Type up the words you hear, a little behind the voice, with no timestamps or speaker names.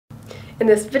In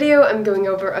this video, I'm going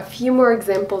over a few more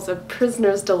examples of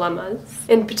prisoners' dilemmas.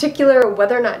 In particular,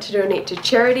 whether or not to donate to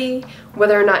charity,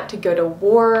 whether or not to go to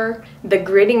war, the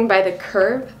grading by the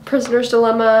curve prisoner's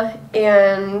dilemma,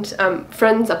 and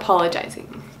friends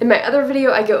apologizing. In my other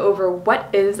video, I go over what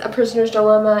is a prisoner's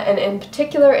dilemma, and in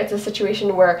particular, it's a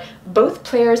situation where both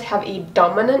players have a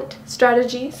dominant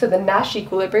strategy. So the Nash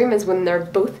equilibrium is when they're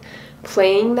both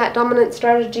playing that dominant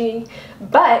strategy,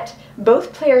 but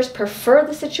both players prefer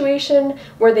the situation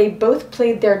where they both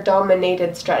played their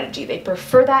dominated strategy. They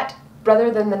prefer that rather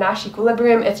than the Nash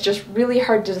equilibrium. It's just really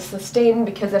hard to sustain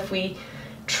because if we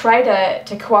try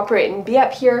to cooperate and be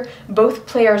up here, both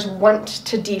players want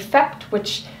to defect,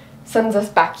 which sends us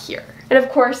back here. And of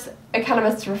course,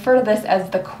 economists refer to this as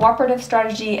the cooperative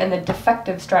strategy and the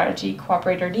defective strategy,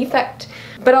 cooperate or defect,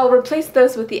 but I'll replace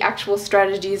those with the actual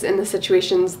strategies in the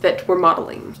situations that we're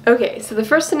modeling. Okay, so the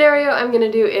first scenario I'm going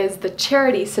to do is the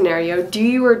charity scenario. Do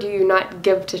you or do you not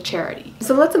give to charity?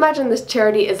 So let's imagine this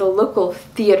charity is a local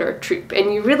theater troupe,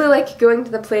 and you really like going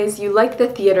to the plays, you like the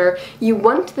theater, you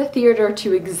want the theater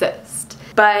to exist.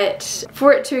 But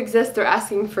for it to exist, they're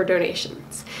asking for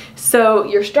donations. So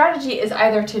your strategy is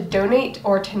either to donate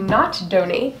or to not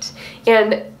donate,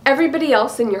 and everybody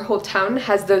else in your whole town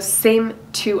has those same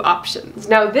two options.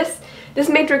 Now this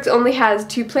matrix only has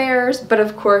 2 players, but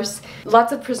of course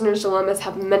lots of prisoners' dilemmas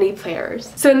have many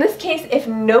players. So in this case, if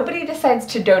nobody decides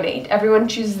to donate, everyone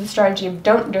chooses the strategy of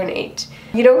don't donate,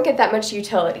 you don't get that much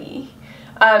utility.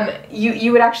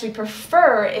 You would actually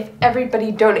prefer if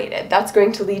everybody donated. That's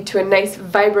going to lead to a nice,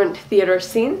 vibrant theater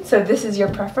scene, so this is your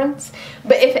preference.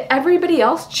 But if everybody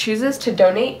else chooses to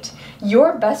donate,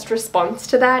 your best response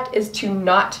to that is to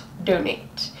not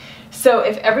donate. So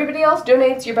if everybody else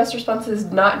donates, your best response is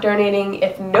not donating.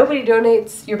 If nobody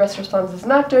donates, your best response is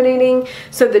not donating.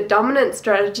 So the dominant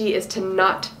strategy is to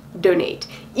not donate,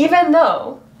 even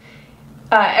though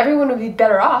everyone would be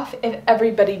better off if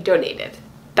everybody donated.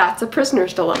 That's a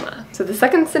prisoner's dilemma. So the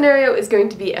second scenario is going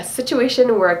to be a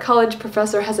situation where a college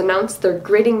professor has announced they're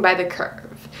grading by the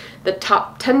curve. The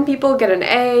top 10 people get an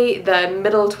A, the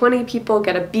middle 20 people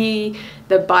get a B,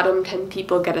 the bottom 10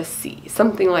 people get a C,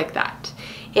 something like that.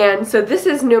 And so this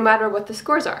is no matter what the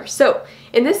scores are. So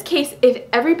in this case, if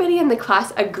everybody in the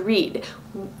class agreed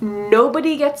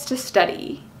nobody gets to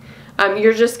study,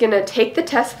 you're just gonna take the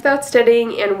test without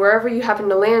studying, and wherever you happen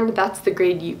to land, that's the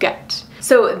grade you get.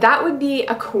 So that would be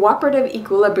a cooperative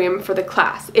equilibrium for the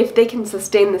class, if they can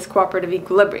sustain this cooperative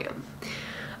equilibrium.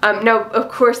 Now, of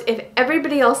course, if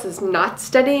everybody else is not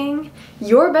studying,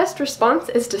 your best response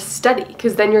is to study,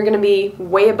 because then you're gonna be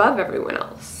way above everyone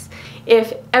else.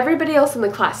 If everybody else in the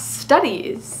class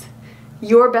studies,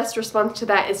 your best response to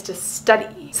that is to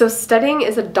study. So studying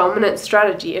is a dominant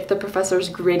strategy if the professor's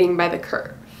grading by the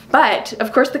curve. But,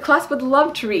 of course, the class would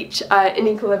love to reach an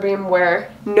equilibrium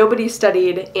where nobody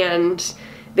studied and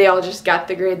they all just got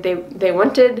the grade they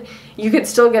wanted. You could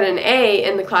still get an A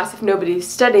in the class if nobody's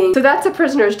studying. So that's a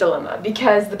prisoner's dilemma,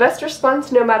 because the best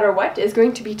response, no matter what, is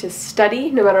going to be to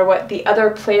study, no matter what the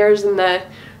other players in the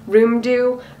room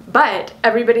do, but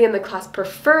everybody in the class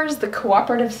prefers the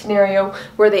cooperative scenario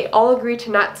where they all agree to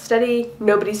not study,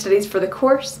 nobody studies for the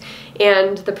course,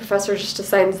 and the professor just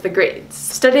assigns the grades.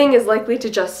 Studying is likely to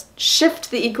just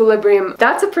shift the equilibrium.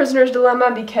 That's a prisoner's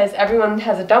dilemma because everyone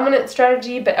has a dominant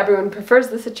strategy, but everyone prefers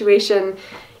the situation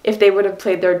if they would have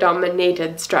played their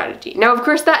dominated strategy. Now, of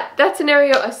course, that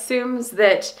scenario assumes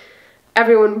that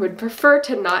everyone would prefer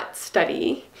to not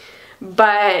study,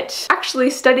 but actually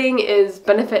studying is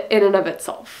benefit in and of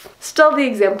itself. Still, the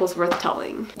example's worth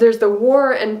telling. There's the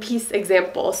war and peace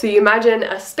example. So you imagine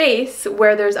a space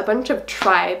where there's a bunch of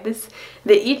tribes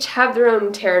that each have their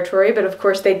own territory, but of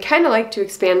course they'd kind of like to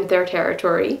expand their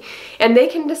territory, and they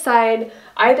can decide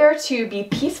either to be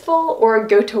peaceful or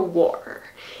go to war.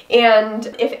 And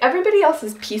if everybody else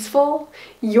is peaceful,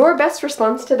 your best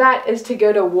response to that is to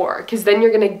go to war, because then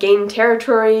you're gonna gain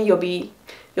territory, you'll be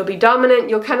dominant,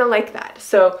 you'll kind of like that.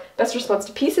 So best response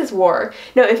to peace is war.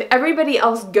 Now, if everybody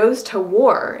else goes to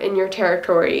war in your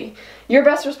territory, your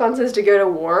best response is to go to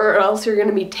war, or else you're going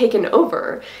to be taken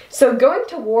over. So going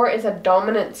to war is a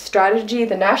dominant strategy.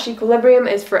 The Nash equilibrium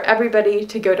is for everybody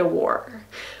to go to war.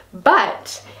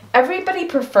 But everybody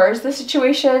prefers the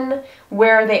situation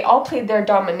where they all played their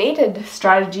dominated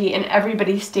strategy and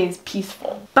everybody stays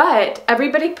peaceful. But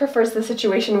everybody prefers the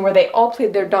situation where they all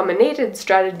played their dominated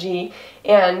strategy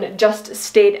and just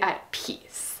stayed at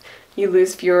peace. you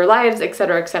lose fewer lives,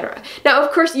 etc., etc. Now,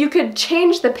 of course, you could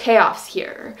change the payoffs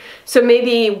here. So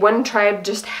maybe one tribe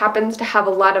just happens to have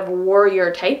a lot of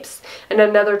warrior types, and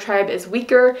another tribe is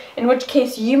weaker, in which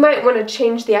case you might want to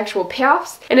change the actual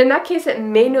payoffs, and in that case it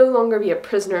may no longer be a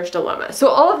prisoner's dilemma. So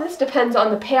all of this depends on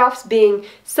the payoffs being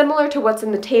similar to what's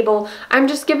in the table. I'm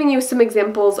just giving you some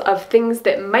examples of things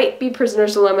that might be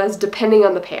prisoner's dilemmas depending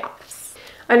on the payoffs.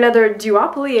 Another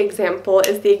duopoly example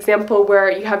is the example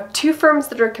where you have two firms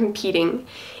that are competing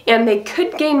and they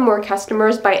could gain more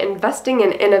customers by investing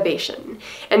in innovation.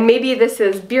 And maybe this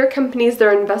is beer companies that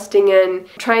are investing in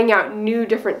trying out new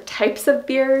different types of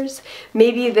beers.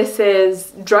 Maybe this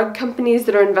is drug companies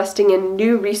that are investing in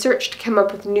new research to come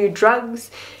up with new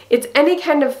drugs. It's any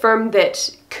kind of firm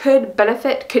that could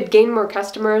benefit, could gain more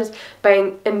customers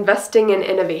by investing in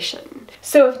innovation.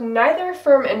 So if neither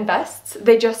firm invests,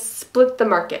 they just split the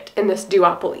market in this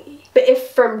duopoly. But if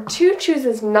firm 2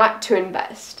 chooses not to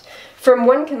invest, firm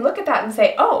 1 can look at that and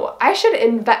say, oh, I should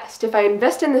invest. If I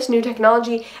invest in this new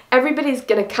technology, everybody's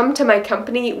gonna come to my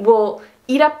company, we'll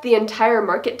eat up the entire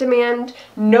market demand,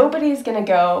 nobody's gonna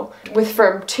go with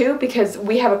firm 2 because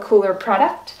we have a cooler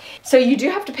product. So you do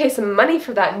have to pay some money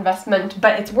for that investment,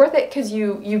 but it's worth it because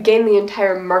you gain the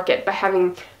entire market by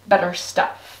having better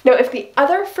stuff. Now, if the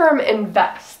other firm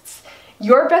invests,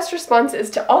 your best response is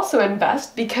to also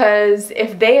invest, because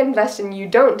if they invest and you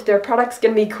don't, their product's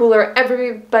going to be cooler,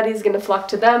 everybody's going to flock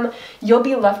to them, you'll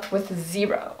be left with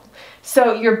 0.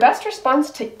 So your best response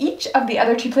to each of the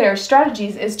other 2 players'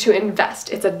 strategies is to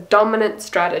invest. It's a dominant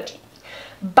strategy.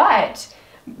 But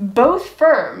both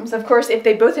firms, of course, if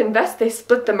they both invest, they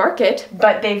split the market,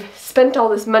 but they've spent all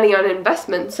this money on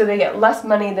investment, so they get less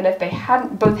money than if they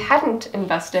both hadn't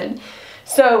invested.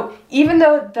 So even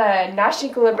though the Nash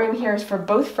equilibrium here is for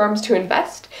both firms to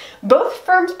invest, both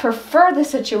firms prefer the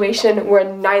situation where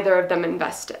neither of them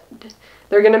invested.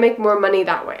 They're going to make more money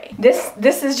that way.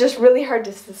 This is just really hard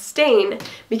to sustain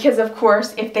because, of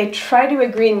course, if they try to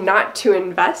agree not to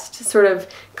invest, sort of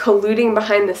colluding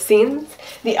behind the scenes,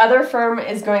 the other firm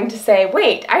is going to say,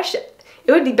 wait,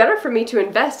 it would be better for me to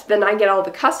invest than I get all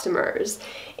the customers.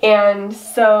 And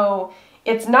so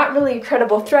it's not really a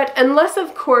credible threat unless,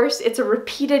 of course, it's a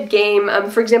repeated game.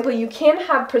 For example, you can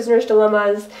have prisoner's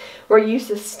dilemmas where you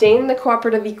sustain the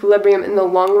cooperative equilibrium in the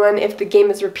long run if the game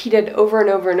is repeated over and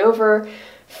over and over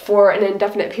for an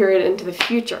indefinite period into the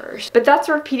future. But that's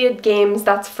repeated games,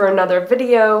 that's for another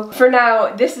video. For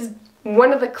now, this is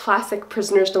one of the classic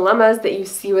prisoner's dilemmas that you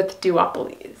see with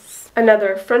duopolies.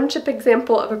 Another friendship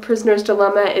example of a prisoner's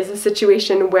dilemma is a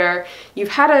situation where you've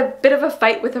had a bit of a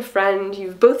fight with a friend,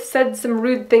 you've both said some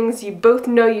rude things you both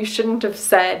know you shouldn't have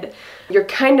said, you're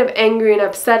kind of angry and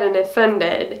upset and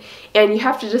offended, and you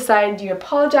have to decide, do you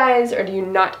apologize or do you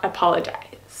not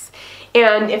apologize?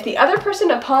 And if the other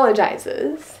person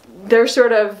apologizes, they're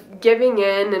sort of giving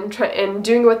in and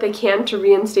doing what they can to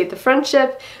reinstate the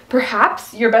friendship.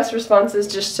 Perhaps your best response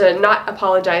is just to not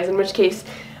apologize, in which case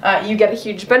you get a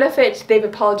huge benefit. They've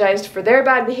apologized for their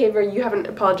bad behavior, you haven't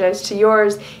apologized to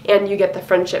yours, and you get the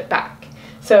friendship back.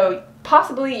 So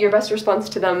possibly your best response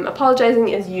to them apologizing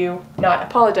is you not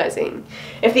apologizing.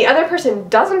 If the other person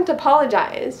doesn't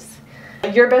apologize,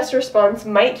 your best response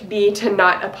might be to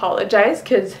not apologize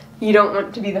because you don't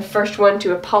want to be the first one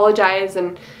to apologize,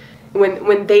 and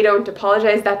when they don't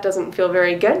apologize, that doesn't feel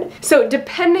very good. So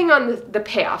depending on the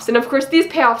payoffs, and of course these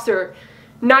payoffs are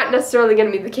not necessarily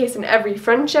going to be the case in every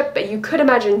friendship, but you could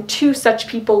imagine 2 such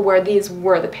people where these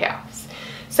were the payoffs.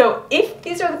 So if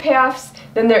these are the payoffs,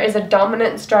 then there is a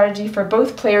dominant strategy for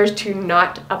both players to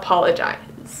not apologize.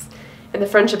 And the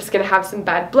friendship's going to have some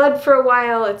bad blood for a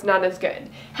while, it's not as good.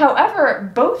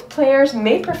 However, both players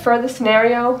may prefer the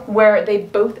scenario where they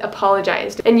both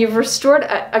apologized, and you've restored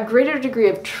a greater degree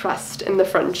of trust in the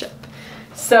friendship.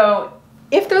 So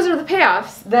if those are the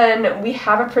payoffs, then we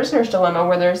have a prisoner's dilemma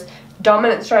where there's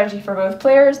dominant strategy for both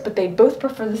players, but they both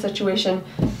prefer the situation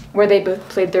where they both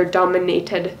played their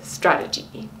dominated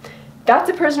strategy. That's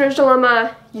a prisoner's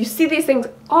dilemma. You see these things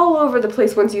all over the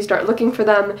place once you start looking for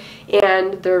them,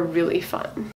 and they're really fun.